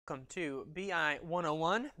welcome to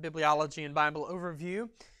BI101, Bibliology and Bible Overview,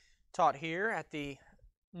 taught here at the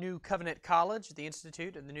New Covenant College, the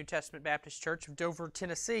Institute of the New Testament Baptist Church of Dover,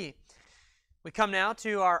 Tennessee. We come now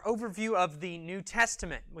to our overview of the New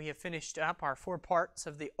Testament. We have finished up our 4 parts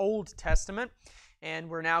of the Old Testament, and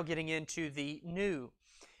we're now getting into the New.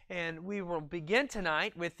 And we will begin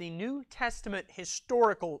tonight with the New Testament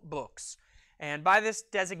historical books. And by this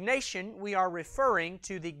designation, we are referring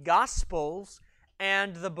to the Gospels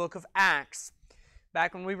and the book of Acts.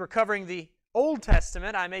 Back when we were covering the Old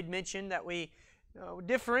Testament, I made mention that we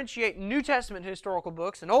differentiate New Testament historical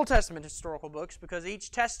books and Old Testament historical books because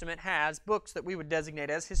each testament has books that we would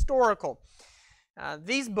designate as historical.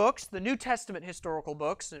 These books, the New Testament historical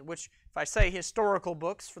books, which if I say historical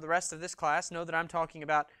books for the rest of this class, know that I'm talking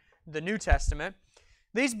about the New Testament.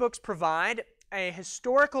 These books provide a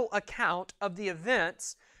historical account of the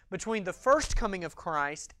events between the first coming of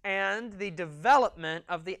Christ and the development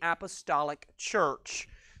of the apostolic church.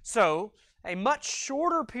 So, a much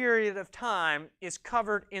shorter period of time is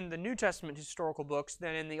covered in the New Testament historical books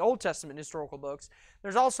than in the Old Testament historical books.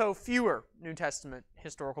 There's also fewer New Testament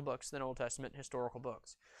historical books than Old Testament historical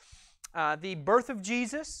books. The birth of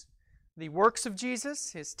Jesus, the works of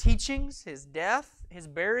Jesus, His teachings, His death, His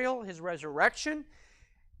burial, His resurrection,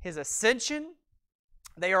 His ascension,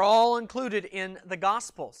 they are all included in the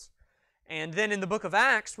Gospels. And then in the book of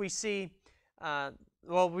Acts, we see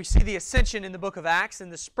the ascension in the book of Acts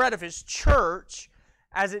and the spread of His church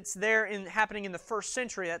as it's there happening in the first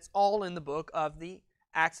century. That's all in the book of the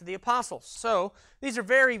Acts of the Apostles. So these are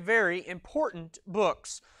very, very important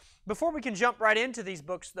books. Before we can jump right into these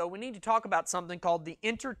books, though, we need to talk about something called the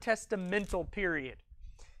intertestamental period.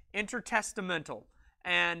 Intertestamental.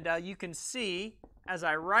 And you can see, as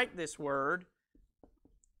I write this word,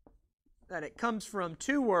 that it comes from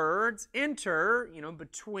 2 words, inter,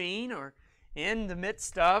 between, or in the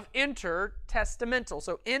midst of, intertestamental.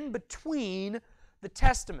 So in between the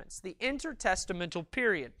testaments, the intertestamental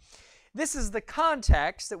period. This is the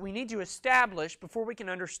context that we need to establish before we can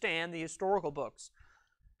understand the historical books.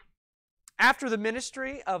 After the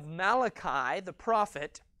ministry of Malachi, the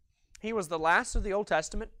prophet, he was the last of the Old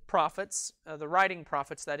Testament prophets, the writing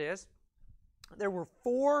prophets, that is. There were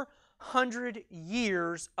 400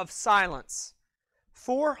 years of silence.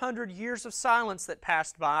 400 years of silence that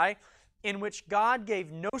passed by in which God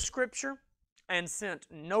gave no scripture and sent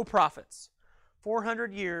no prophets.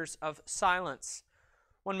 400 years of silence.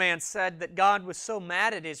 One man said that God was so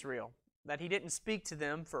mad at Israel that He didn't speak to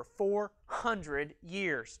them for 400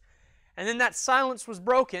 years. And then that silence was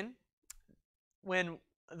broken when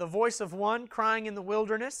the voice of one crying in the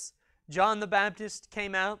wilderness, John the Baptist,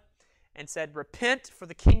 came out and said, "Repent, for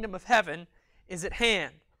the kingdom of heaven is at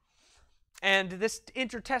hand." And this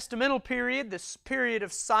intertestamental period, this period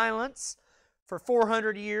of silence for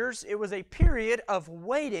 400 years, it was a period of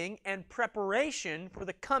waiting and preparation for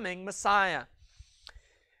the coming Messiah.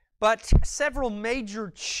 But several major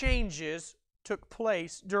changes took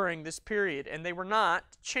place during this period, and they were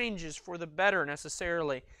not changes for the better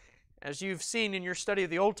necessarily. As you've seen in your study of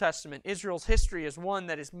the Old Testament, Israel's history is one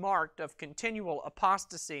that is marked of continual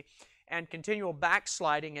apostasy and continual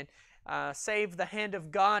backsliding, and save the hand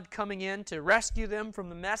of God coming in to rescue them from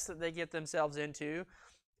the mess that they get themselves into.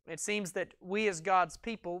 It seems that we as God's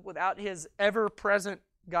people, without His ever-present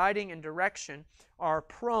guiding and direction, are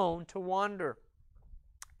prone to wander.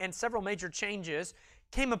 And several major changes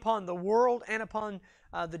came upon the world and upon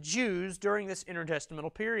the Jews during this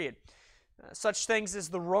intertestamental period. Such things as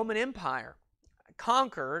the Roman Empire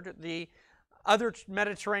conquered the other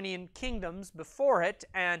Mediterranean kingdoms before it,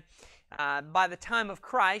 and by the time of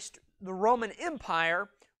Christ, the Roman Empire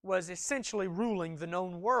was essentially ruling the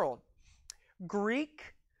known world.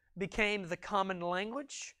 Greek became the common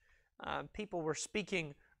language. People were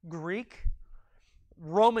speaking Greek.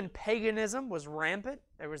 Roman paganism was rampant.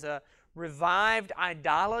 There was a revived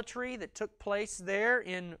idolatry that took place there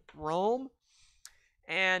in Rome.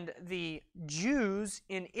 And the Jews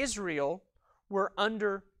in Israel were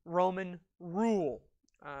under Roman rule.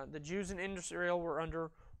 The Jews in Israel were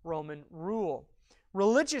under Roman rule.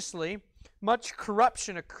 Religiously, much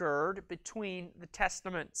corruption occurred between the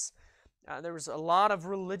testaments. There was a lot of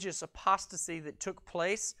religious apostasy that took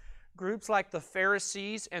place. Groups like the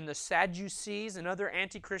Pharisees and the Sadducees and other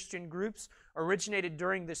anti-Christian groups originated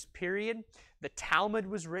during this period. The Talmud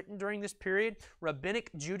was written during this period.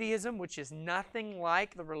 Rabbinic Judaism, which is nothing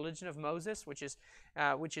like the religion of Moses, which is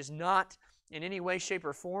not in any way, shape,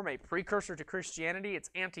 or form a precursor to Christianity. It's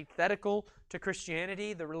antithetical to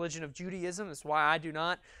Christianity, the religion of Judaism. That's why I do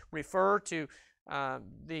not refer to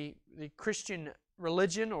the Christian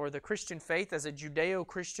religion or the Christian faith as a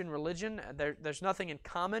Judeo-Christian religion. There's nothing in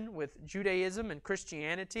common with Judaism and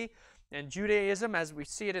Christianity. And Judaism, as we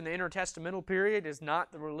see it in the intertestamental period, is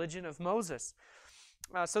not the religion of Moses.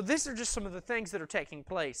 So these are just some of the things that are taking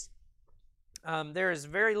place. There is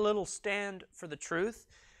very little stand for the truth.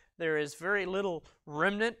 There is very little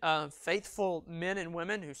remnant of faithful men and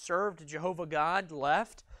women who served Jehovah God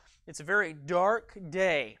left. It's a very dark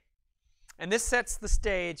day. And this sets the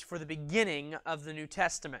stage for the beginning of the New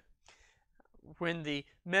Testament. When the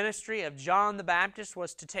ministry of John the Baptist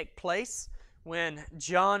was to take place, when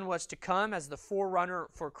John was to come as the forerunner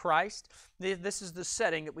for Christ, this is the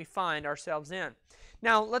setting that we find ourselves in.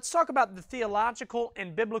 Now, let's talk about the theological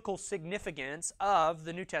and biblical significance of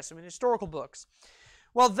the New Testament historical books.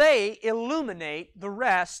 Well, they illuminate the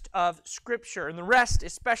rest of Scripture, and the rest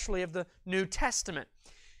especially of the New Testament.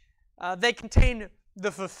 They contain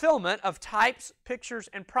the fulfillment of types, pictures,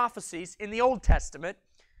 and prophecies in the Old Testament.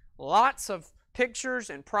 Lots of pictures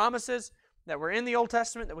and promises that were in the Old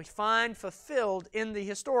Testament that we find fulfilled in the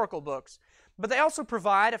historical books. But they also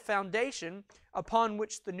provide a foundation upon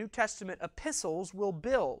which the New Testament epistles will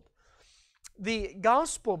build. The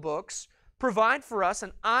Gospel books provide for us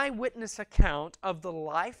an eyewitness account of the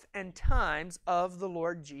life and times of the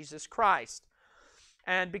Lord Jesus Christ.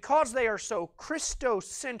 And because they are so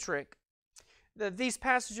Christocentric, these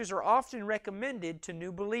passages are often recommended to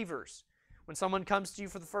new believers. When someone comes to you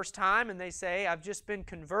for the first time and they say, "I've just been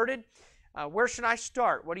converted, where should I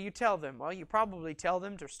start?" What do you tell them? Well, you probably tell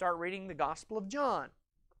them to start reading the Gospel of John.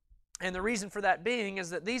 And the reason for that being is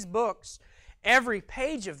that these books, every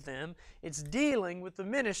page of them, it's dealing with the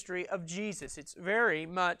ministry of Jesus. It's very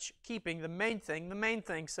much keeping the main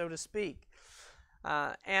thing, so to speak.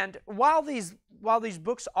 And while these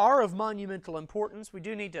books are of monumental importance, we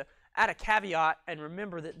do need to add a caveat and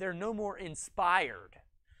remember that they're no more inspired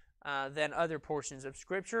than other portions of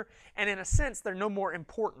Scripture. And in a sense, they're no more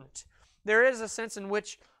important. There is a sense in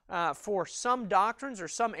which for some doctrines or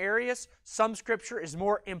some areas, some Scripture is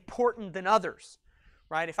more important than others.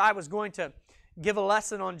 Right? If I was going to give a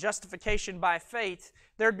lesson on justification by faith,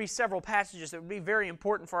 there'd be several passages that would be very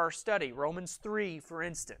important for our study. Romans 3, for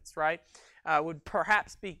instance, right, would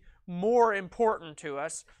perhaps be more important to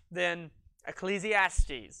us than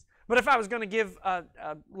Ecclesiastes. But if I was going to give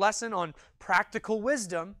a lesson on practical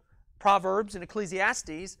wisdom, Proverbs and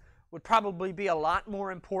Ecclesiastes would probably be a lot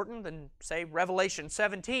more important than, say, Revelation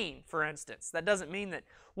 17, for instance. That doesn't mean that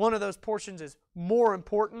one of those portions is more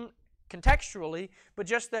important contextually, but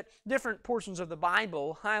just that different portions of the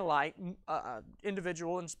Bible highlight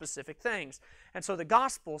individual and specific things. And so the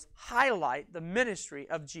Gospels highlight the ministry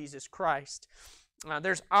of Jesus Christ.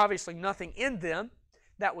 There's obviously nothing in them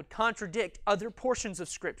that would contradict other portions of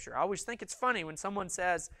Scripture. I always think it's funny when someone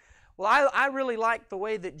says, "Well, I really like the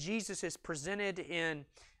way that Jesus is presented in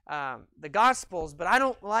the Gospels, but I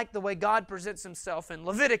don't like the way God presents Himself in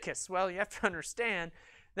Leviticus." Well, you have to understand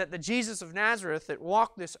that the Jesus of Nazareth that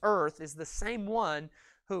walked this earth is the same one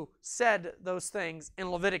who said those things in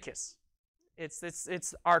Leviticus.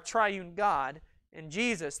 It's our triune God and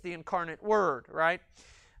Jesus, the incarnate Word, right?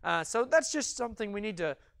 So that's just something we need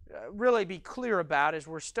to really be clear about as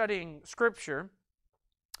we're studying Scripture.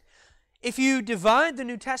 If you divide the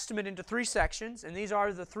New Testament into 3 sections, and these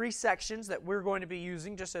are the 3 sections that we're going to be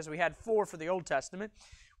using, just as we had 4 for the Old Testament,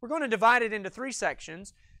 we're going to divide it into 3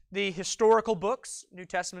 sections. The historical books, New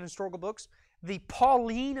Testament historical books, the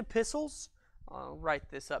Pauline epistles. I'll write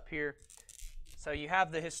this up here. So you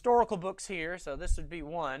have the historical books here, so this would be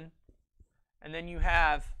 1. And then you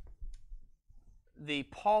have the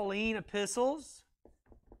Pauline epistles.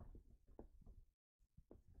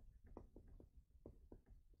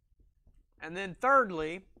 And then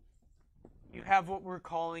thirdly, you have what we're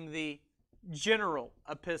calling the general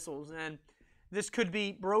epistles. And this could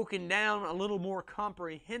be broken down a little more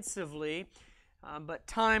comprehensively, but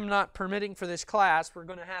time not permitting for this class, we're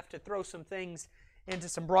going to have to throw some things into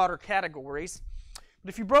some broader categories. But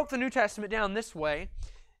if you broke the New Testament down this way,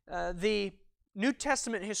 the New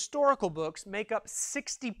Testament historical books make up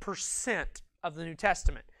 60% of the New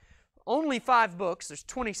Testament. Only 5 books, there's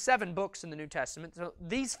 27 books in the New Testament, so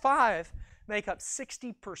these 5 make up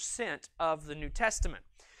 60% of the New Testament.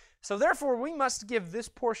 So therefore, we must give this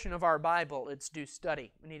portion of our Bible its due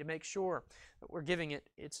study. We need to make sure that we're giving it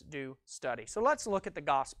its due study. So let's look at the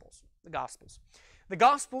Gospels. The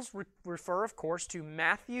Gospels refer, of course, to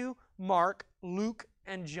Matthew, Mark, Luke,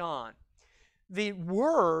 and John. The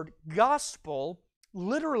word gospel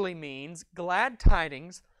literally means glad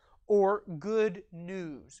tidings or good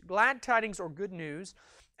news. Glad tidings or good news,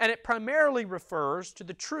 and it primarily refers to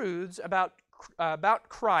the truths about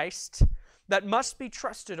Christ that must be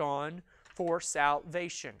trusted on for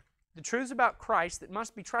salvation. The truths about Christ that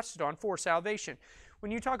must be trusted on for salvation.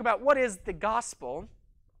 When you talk about what is the gospel,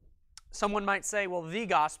 someone might say, well, the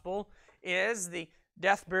gospel is the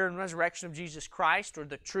death, burial, and resurrection of Jesus Christ, or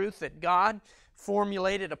the truth that God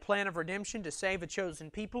formulated a plan of redemption to save a chosen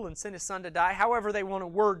people and send His Son to die. However they want to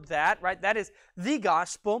word that, right? That is the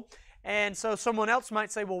gospel. And so someone else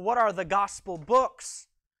might say, well, what are the gospel books?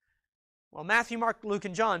 Well, Matthew, Mark, Luke,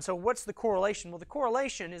 and John. So what's the correlation? Well, the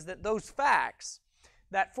correlation is that those facts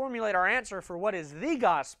that formulate our answer for what is the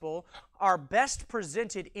gospel are best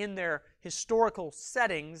presented in their historical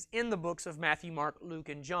settings in the books of Matthew, Mark, Luke,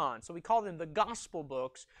 and John. So we call them the gospel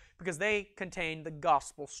books because they contain the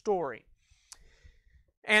gospel story.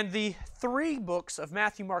 And the three books of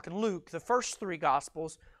Matthew, Mark, and Luke, the first three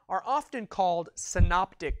gospels, are often called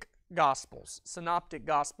synoptic gospels. Synoptic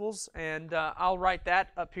gospels, and I'll write that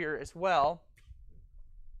up here as well.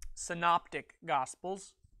 Synoptic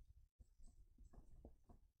gospels.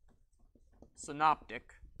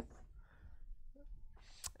 Synoptic.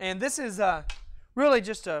 And this is really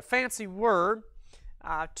just a fancy word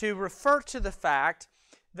to refer to the fact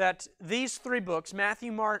that these three books,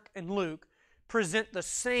 Matthew, Mark, and Luke, present the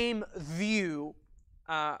same view.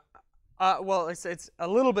 Well, it's a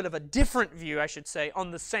little bit of a different view, I should say,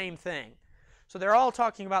 on the same thing. So they're all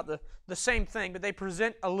talking about the same thing, but they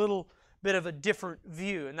present a little bit of a different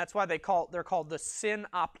view, and that's why they're called the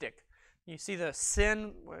synoptic. You see the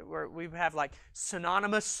syn, where we have like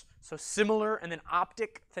synonymous, so similar, and then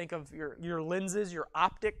optic. Think of your lenses, your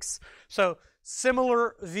optics. So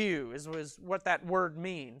similar view is what that word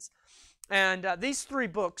means. And these three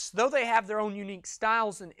books, though they have their own unique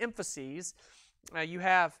styles and emphases, you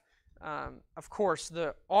have, of course,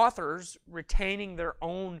 the authors retaining their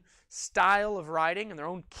own style of writing and their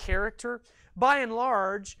own character. By and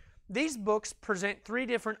large, these books present three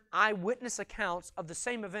different eyewitness accounts of the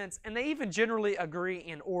same events, and they even generally agree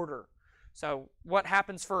in order. So what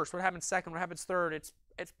happens first, what happens second, what happens third, it's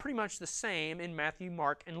pretty much the same in Matthew,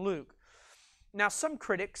 Mark, and Luke. Now, some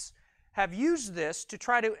critics have used this to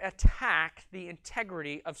try to attack the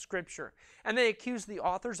integrity of Scripture. And they accuse the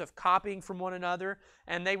authors of copying from one another,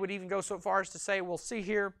 and they would even go so far as to say, well, see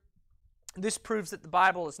here, this proves that the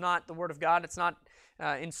Bible is not the Word of God. It's not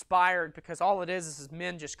inspired, because all it is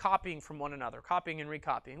men just copying from one another, copying and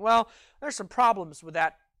recopying. Well, there's some problems with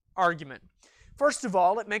that argument. First of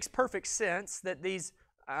all, it makes perfect sense that these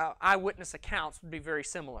eyewitness accounts would be very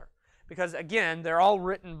similar, because again, they're all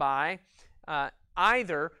written by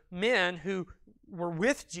either men who were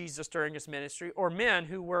with Jesus during His ministry, or men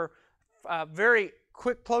who were very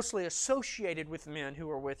closely associated with men who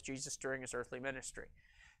were with Jesus during His earthly ministry.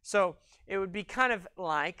 So it would be kind of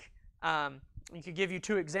like, you could give you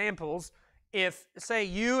two examples. If, say,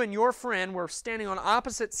 you and your friend were standing on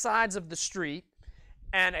opposite sides of the street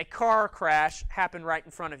and a car crash happened right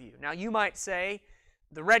in front of you. Now, you might say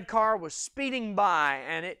the red car was speeding by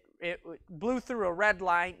and it blew through a red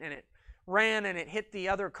light and it ran and it hit the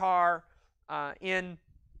other car in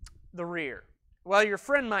the rear. Well, your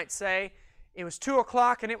friend might say it was 2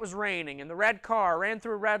 o'clock and it was raining and the red car ran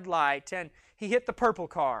through a red light and he hit the purple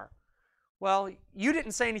car. Well, you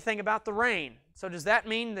didn't say anything about the rain. So does that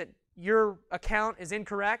mean that your account is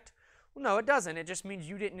incorrect? Well, no, it doesn't. It just means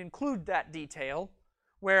you didn't include that detail,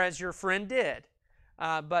 whereas your friend did.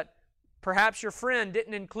 But perhaps your friend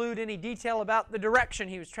didn't include any detail about the direction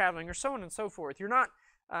he was traveling, or so on and so forth. You're not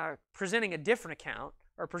presenting a different account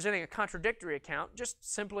or presenting a contradictory account, just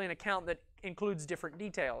simply an account that includes different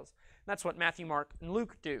details. That's what Matthew, Mark, and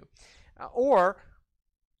Luke do. Or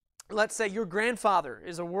let's say your grandfather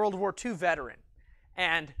is a World War II veteran,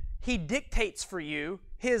 and he dictates for you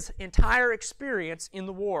his entire experience in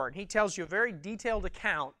the war, and he tells you a very detailed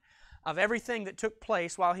account of everything that took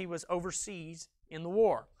place while he was overseas in the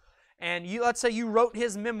war. And let's say you wrote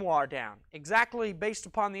his memoir down, exactly based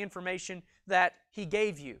upon the information that he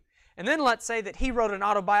gave you. And then let's say that he wrote an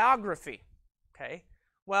autobiography. Okay?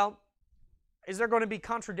 Well, is there going to be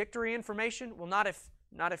contradictory information? Well, not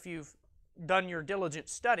if you've done your diligent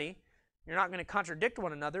study. You're not going to contradict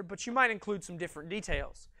one another, but you might include some different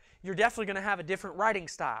details. You're definitely going to have a different writing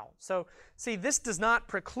style. So, see, this does not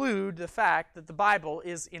preclude the fact that the Bible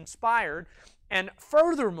is inspired, and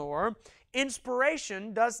furthermore,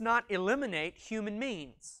 inspiration does not eliminate human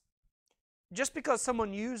means. Just because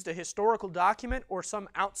someone used a historical document or some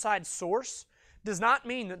outside source does not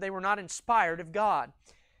mean that they were not inspired of God.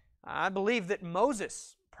 I believe that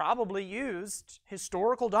Moses probably used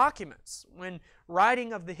historical documents when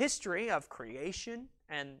writing of the history of creation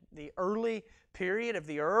and the early period of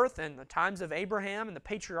the earth and the times of Abraham and the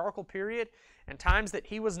patriarchal period and times that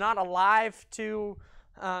he was not alive to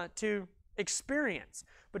experience.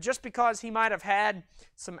 But just because he might have had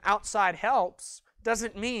some outside helps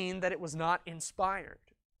doesn't mean that it was not inspired.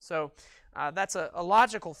 So that's a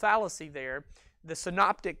logical fallacy there. The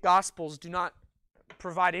synoptic gospels do not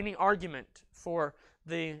provide any argument for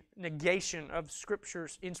the negation of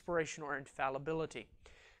Scripture's inspiration or infallibility.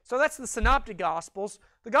 So that's the synoptic gospels.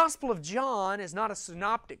 The Gospel of John is not a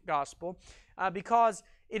synoptic gospel because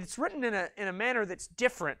it's written in a manner that's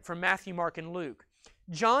different from Matthew, Mark, and Luke.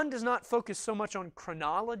 John does not focus so much on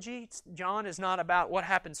chronology. John is not about what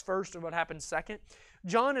happens first or what happens second.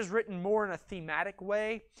 John is written more in a thematic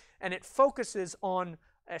way, and it focuses on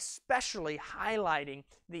especially highlighting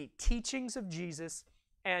the teachings of Jesus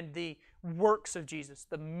and the works of Jesus,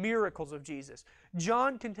 the miracles of Jesus.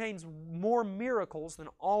 John contains more miracles than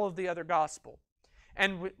all of the other Gospels.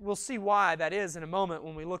 And we'll see why that is in a moment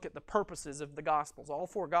when we look at the purposes of the Gospels. All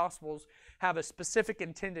four Gospels have a specific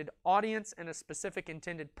intended audience and a specific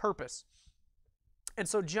intended purpose. And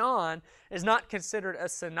so John is not considered a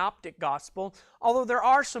synoptic gospel, although there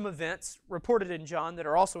are some events reported in John that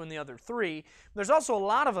are also in the other three. There's also a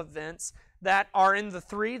lot of events that are in the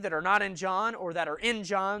three that are not in John, or that are in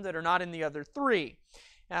John that are not in the other three.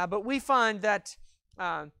 But we find that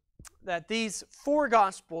these four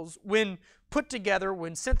Gospels, when put together,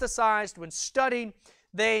 when synthesized, when studied,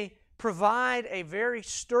 they provide a very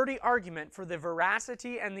sturdy argument for the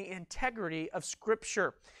veracity and the integrity of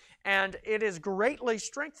Scripture. And it is greatly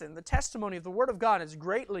strengthened. The testimony of the Word of God is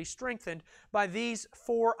greatly strengthened by these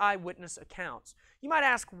four eyewitness accounts. You might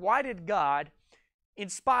ask, why did God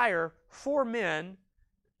inspire four men,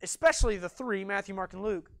 especially the three, Matthew, Mark, and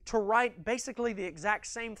Luke, to write basically the exact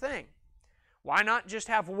same thing? Why not just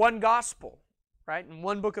have one gospel, right, in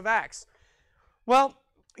one book of Acts? Well,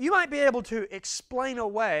 you might be able to explain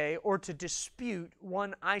away or to dispute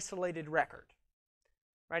one isolated record.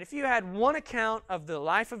 Right? If you had one account of the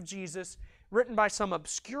life of Jesus written by some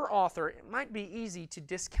obscure author, it might be easy to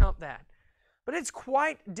discount that. But it's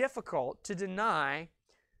quite difficult to deny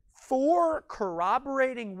four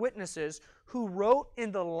corroborating witnesses who wrote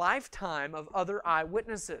in the lifetime of other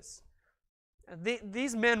eyewitnesses.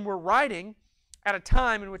 These men were writing at a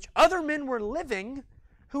time in which other men were living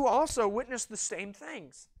who also witnessed the same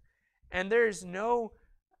things. And there is no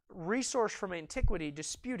resource from antiquity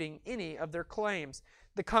disputing any of their claims.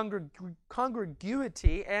 The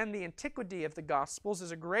congruity and the antiquity of the Gospels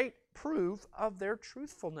is a great proof of their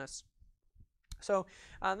truthfulness. So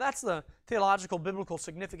that's the theological biblical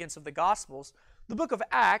significance of the Gospels. The book of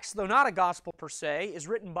Acts, though not a Gospel per se, is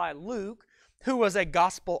written by Luke, who was a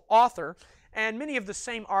Gospel author, and many of the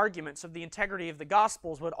same arguments of the integrity of the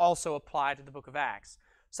Gospels would also apply to the book of Acts,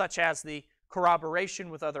 such as the corroboration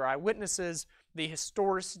with other eyewitnesses, the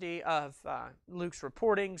historicity of Luke's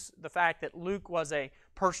reportings, the fact that Luke was a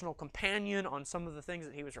personal companion on some of the things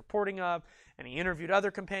that he was reporting of, and he interviewed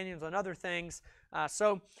other companions on other things.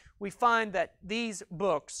 So we find that these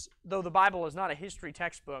books, though the Bible is not a history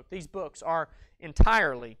textbook, these books are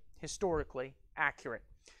entirely historically accurate.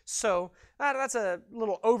 So that's a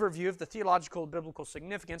little overview of the theological and biblical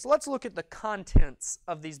significance. Let's look at the contents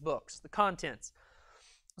of these books, the contents.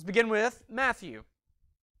 Let's begin with Matthew.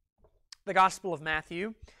 The Gospel of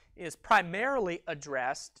Matthew is primarily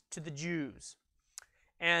addressed to the Jews,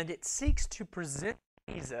 and it seeks to present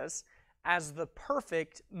Jesus as the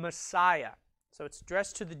perfect Messiah. So it's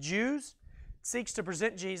addressed to the Jews, it seeks to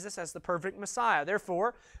present Jesus as the perfect Messiah.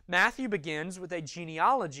 Therefore, Matthew begins with a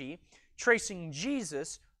genealogy tracing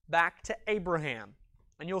Jesus back to Abraham.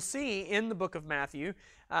 And you'll see in the book of Matthew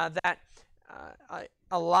that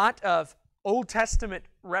a lot of Old Testament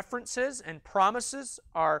references and promises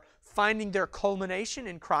are finding their culmination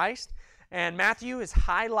in Christ. And Matthew is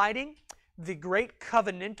highlighting the great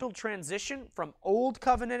covenantal transition from Old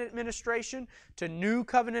Covenant administration to New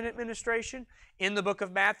Covenant administration. In the book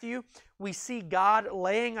of Matthew, we see God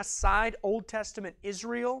laying aside Old Testament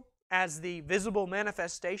Israel as the visible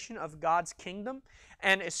manifestation of God's kingdom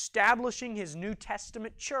and establishing His New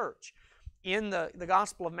Testament church. In the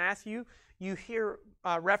Gospel of Matthew, you hear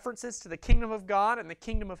references to the kingdom of God and the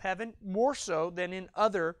kingdom of heaven more so than in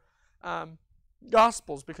other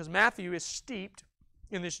Gospels, because Matthew is steeped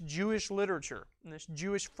in this Jewish literature, in this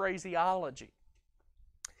Jewish phraseology.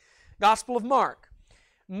 Gospel of Mark.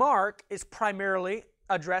 Mark is primarily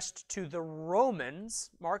addressed to the Romans.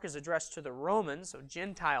 Mark is addressed to the Romans, so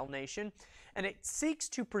Gentile nation, and it seeks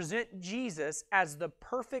to present Jesus as the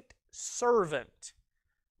perfect servant.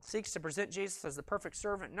 Seeks to present Jesus as the perfect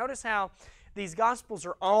servant. Notice how these Gospels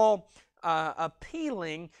are all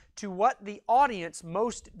appealing to what the audience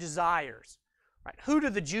most desires. Right? Who do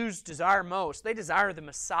the Jews desire most? They desire the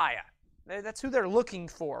Messiah. That's who they're looking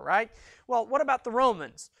for, right? Well, what about the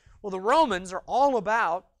Romans? Well, the Romans are all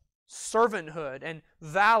about servanthood and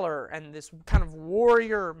valor and this kind of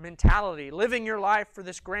warrior mentality, living your life for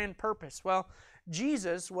this grand purpose. Well,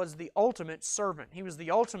 Jesus was the ultimate servant. He was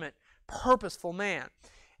the ultimate purposeful man.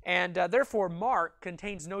 And therefore, Mark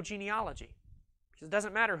contains no genealogy. Because it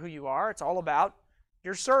doesn't matter who you are. It's all about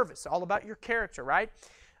your service, all about your character, right?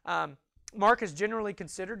 Mark is generally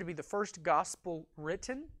considered to be the first gospel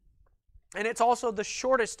written. And it's also the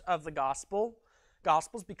shortest of the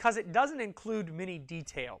Gospels because it doesn't include many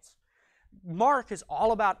details. Mark is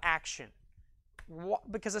all about action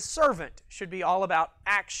because a servant should be all about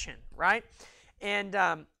action, right?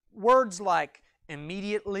 And words like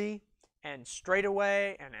immediately and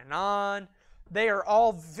straightaway and anon, they are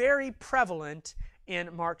all very prevalent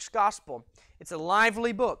in Mark's Gospel. It's a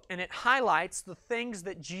lively book, and it highlights the things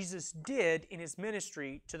that Jesus did in His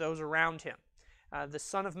ministry to those around Him. The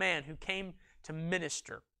Son of Man who came to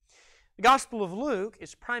minister. The Gospel of Luke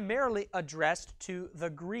is primarily addressed to the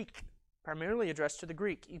Greek.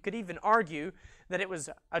 You could even argue that it was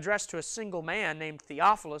addressed to a single man named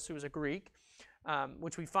Theophilus, who was a Greek,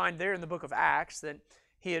 which we find there in the book of Acts, that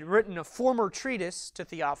he had written a former treatise to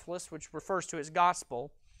Theophilus, which refers to his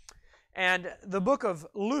Gospel. And the book of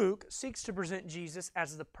Luke seeks to present Jesus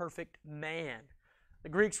as the perfect man. The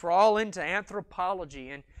Greeks were all into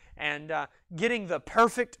anthropology and getting the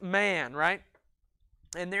perfect man, right?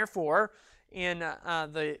 And therefore, in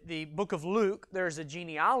the book of Luke, there's a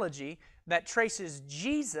genealogy that traces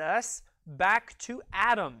Jesus back to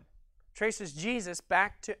Adam.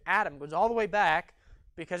 Goes all the way back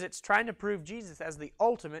because it's trying to prove Jesus as the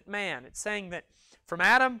ultimate man. It's saying that from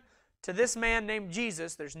Adam to this man named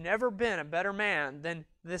Jesus, there's never been a better man than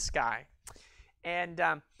this guy. And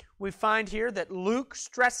we find here that Luke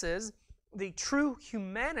stresses the true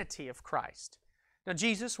humanity of Christ. Now,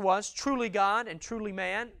 Jesus was truly God and truly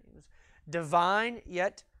man. He was divine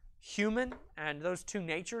yet human, and those two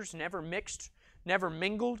natures never mixed, never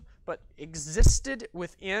mingled, but existed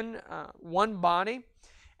within one body.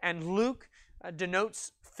 And Luke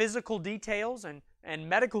denotes physical details and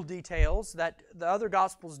medical details that the other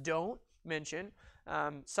Gospels don't mention,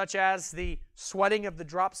 such as the sweating of the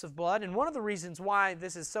drops of blood. And one of the reasons why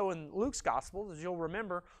this is so in Luke's Gospel, as you'll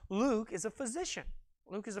remember, Luke is a physician.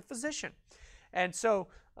 And so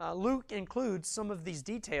Luke includes some of these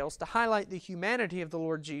details to highlight the humanity of the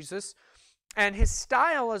Lord Jesus. And his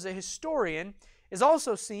style as a historian is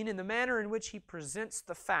also seen in the manner in which he presents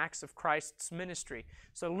the facts of Christ's ministry.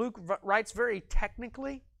 So Luke writes very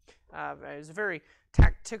technically. He's a very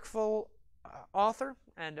tactful author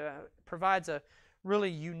and provides a really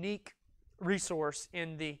unique resource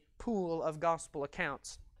in the pool of gospel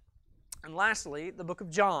accounts. And lastly, the book of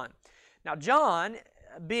John. Now, John,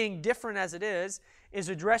 being different as it is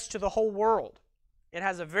addressed to the whole world. It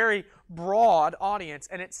has a very broad audience,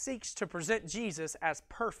 and it seeks to present Jesus as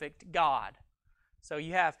perfect God. So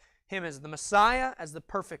you have Him as the Messiah, as the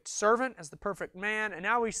perfect servant, as the perfect man, and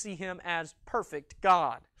now we see Him as perfect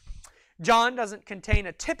God. John doesn't contain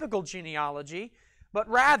a typical genealogy, but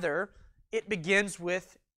rather it begins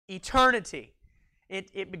with eternity.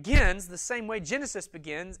 It begins the same way Genesis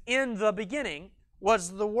begins. In the beginning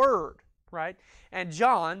was the Word, right? And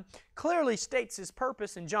John clearly states his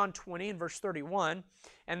purpose in John 20 and verse 31,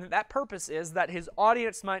 and that purpose is that his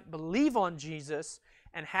audience might believe on Jesus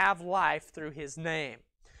and have life through His name.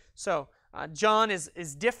 So, John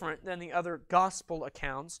is different than the other gospel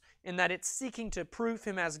accounts in that it's seeking to prove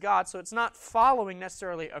Him as God. So it's not following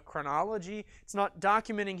necessarily a chronology. It's not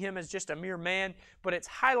documenting Him as just a mere man, but it's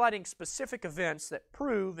highlighting specific events that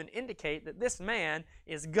prove and indicate that this man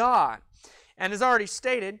is God. And as already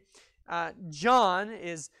stated, John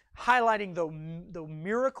is highlighting the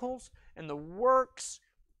miracles and the works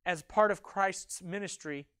as part of Christ's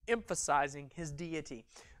ministry, emphasizing His deity.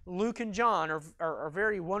 Luke and John are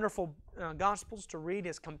very wonderful Gospels to read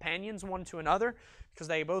as companions one to another because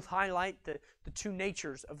they both highlight the two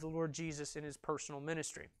natures of the Lord Jesus in His personal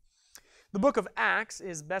ministry. The book of Acts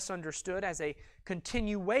is best understood as a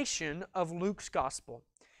continuation of Luke's Gospel.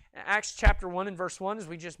 Acts chapter 1 and verse 1, as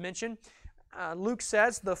we just mentioned, Luke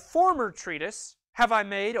says, "The former treatise have I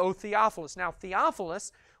made, O Theophilus." Now,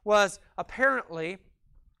 Theophilus was apparently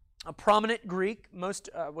a prominent Greek. Most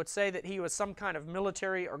would say that he was some kind of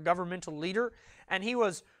military or governmental leader, and he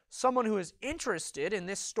was someone who was interested in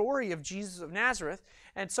this story of Jesus of Nazareth,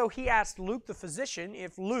 and so he asked Luke the physician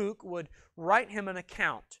if Luke would write him an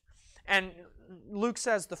account. And Luke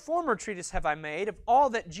says, "The former treatise have I made of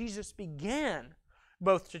all that Jesus began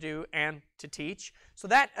both to do and to teach. So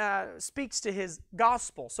that speaks to his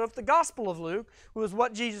gospel. So if the Gospel of Luke was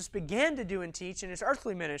what Jesus began to do and teach in his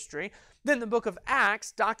earthly ministry, then the book of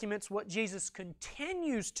Acts documents what Jesus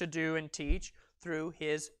continues to do and teach through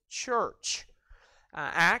his church.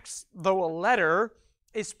 Acts, though a letter,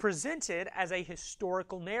 is presented as a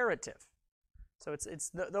historical narrative. So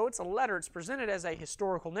though it's a letter, it's presented as a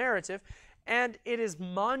historical narrative, and it is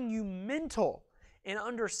monumental in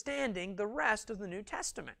understanding the rest of the New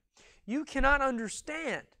Testament. You cannot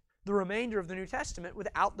understand the remainder of the New Testament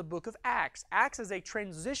without the book of Acts. Acts is a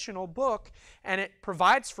transitional book, and it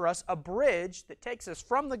provides for us a bridge that takes us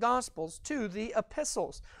from the Gospels to the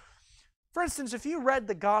epistles. For instance, if you read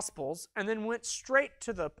the Gospels and then went straight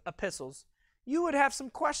to the epistles, you would have some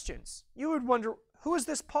questions. You would wonder, who is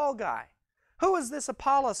this Paul guy? Who is this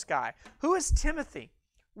Apollos guy? Who is Timothy?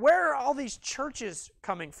 Where are all these churches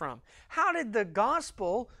coming from? How did the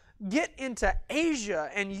gospel get into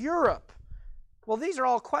Asia and Europe? Well, these are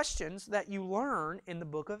all questions that you learn in the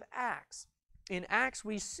book of Acts. In Acts,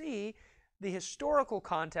 we see the historical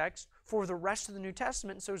context for the rest of the New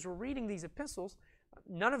Testament. So as we're reading these epistles,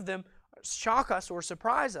 none of them shock us or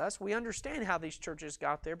surprise us. We understand how these churches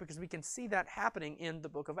got there because we can see that happening in the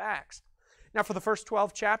book of Acts. Now, for the first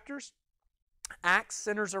 12 chapters, Acts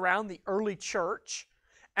centers around the early church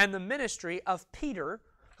and the ministry of Peter,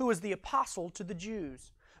 who was the apostle to the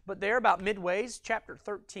Jews. But there, about midway, chapter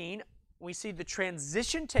 13, we see the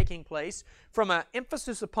transition taking place from an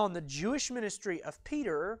emphasis upon the Jewish ministry of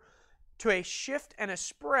Peter to a shift and a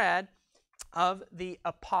spread of the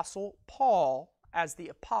apostle Paul as the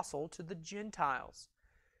apostle to the Gentiles.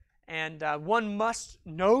 And one must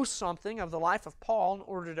know something of the life of Paul in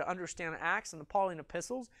order to understand Acts and the Pauline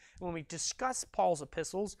epistles. And when we discuss Paul's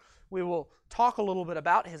epistles, we will talk a little bit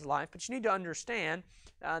about his life. But you need to understand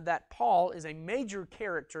that Paul is a major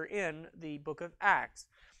character in the book of Acts.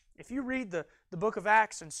 If you read the book of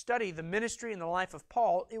Acts and study the ministry and the life of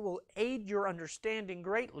Paul, it will aid your understanding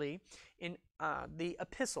greatly in the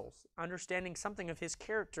epistles, understanding something of his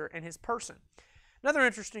character and his person. Another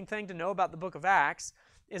interesting thing to know about the book of Acts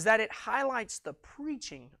is that it highlights the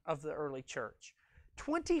preaching of the early church.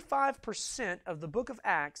 25% of the book of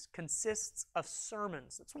Acts consists of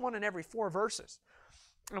sermons. It's one in every 4 verses.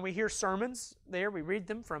 And we hear sermons there. We read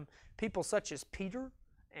them from people such as Peter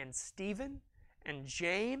and Stephen and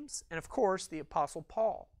James and, of course, the Apostle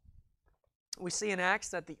Paul. We see in Acts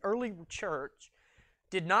that the early church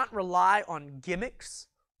did not rely on gimmicks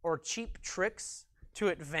or cheap tricks to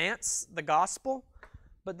advance the gospel,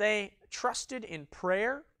 but they trusted in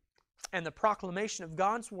prayer and the proclamation of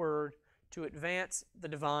God's Word to advance the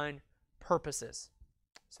divine purposes.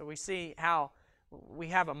 So we see how we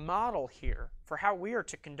have a model here for how we are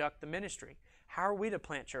to conduct the ministry. How are we to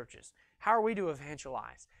plant churches? How are we to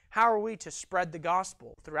evangelize? How are we to spread the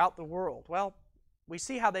gospel throughout the world? Well, we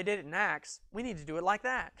see how they did it in Acts. We need to do it like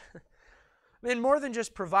that. And more than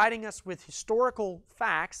just providing us with historical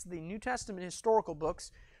facts, the New Testament historical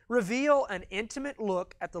books reveal an intimate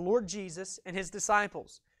look at the Lord Jesus and His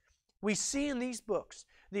disciples. We see in these books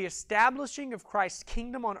the establishing of Christ's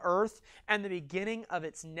kingdom on earth and the beginning of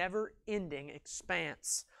its never-ending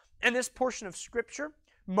expanse. And this portion of Scripture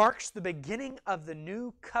marks the beginning of the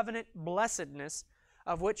new covenant blessedness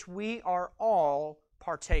of which we are all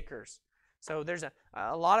partakers. So there's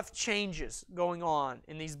a lot of changes going on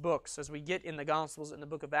in these books as we get in the Gospels and the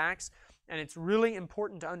book of Acts. And it's really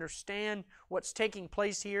important to understand what's taking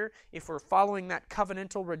place here if we're following that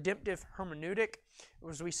covenantal redemptive hermeneutic,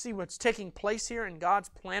 as we see what's taking place here in God's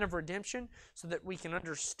plan of redemption so that we can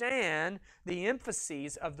understand the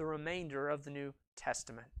emphases of the remainder of the New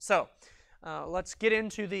Testament. So let's get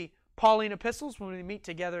into the Pauline epistles when we meet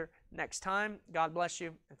together next time. God bless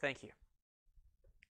you and thank you.